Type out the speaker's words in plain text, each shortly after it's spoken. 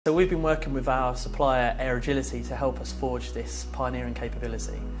So we've been working with our supplier Air Agility to help us forge this pioneering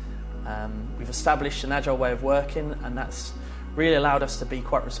capability. We've established an agile way of working, and that's really allowed us to be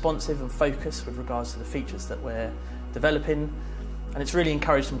quite responsive and focused with regards to the features that we're developing, and it's really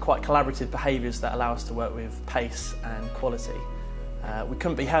encouraged some quite collaborative behaviours that allow us to work with pace and quality. We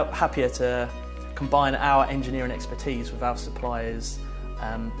couldn't be happier to combine our engineering expertise with our suppliers'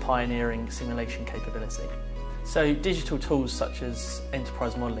 pioneering simulation capability. So digital tools such as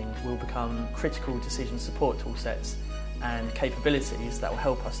enterprise modelling will become critical decision support toolsets and capabilities that will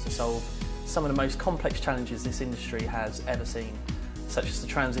help us to solve some of the most complex challenges this industry has ever seen, such as the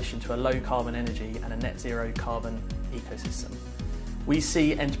transition to a low carbon energy and a net zero carbon ecosystem. We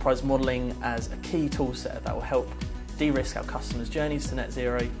see enterprise modelling as a key toolset that will help de-risk our customers' journeys to net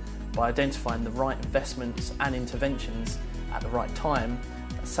zero by identifying the right investments and interventions at the right time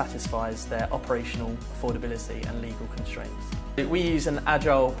that satisfies their operational affordability and legal constraints. We use an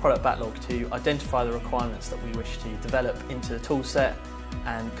agile product backlog to identify the requirements that we wish to develop into the toolset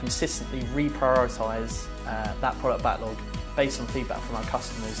and consistently reprioritise that product backlog based on feedback from our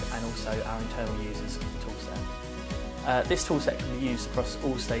customers and also our internal users of the toolset. This toolset can be used across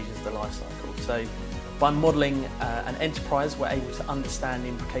all stages of the life cycle. So by modelling an enterprise, we're able to understand the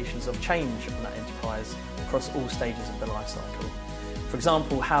implications of change on that enterprise across all stages of the life cycle. For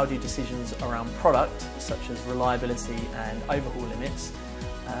example, how do decisions around product, such as reliability and overhaul limits,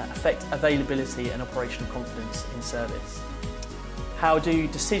 affect availability and operational confidence in service? How do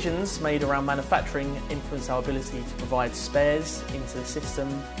decisions made around manufacturing influence our ability to provide spares into the system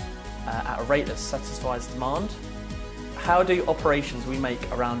at a rate that satisfies demand? How do operations we make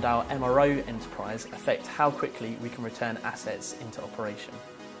around our MRO enterprise affect how quickly we can return assets into operation?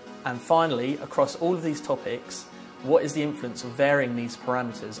 And finally, across all of these topics, what is the influence of varying these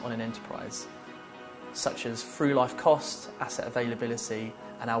parameters on an enterprise, such as through-life cost, asset availability,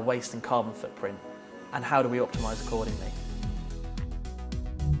 and our waste and carbon footprint, and how do we optimise accordingly?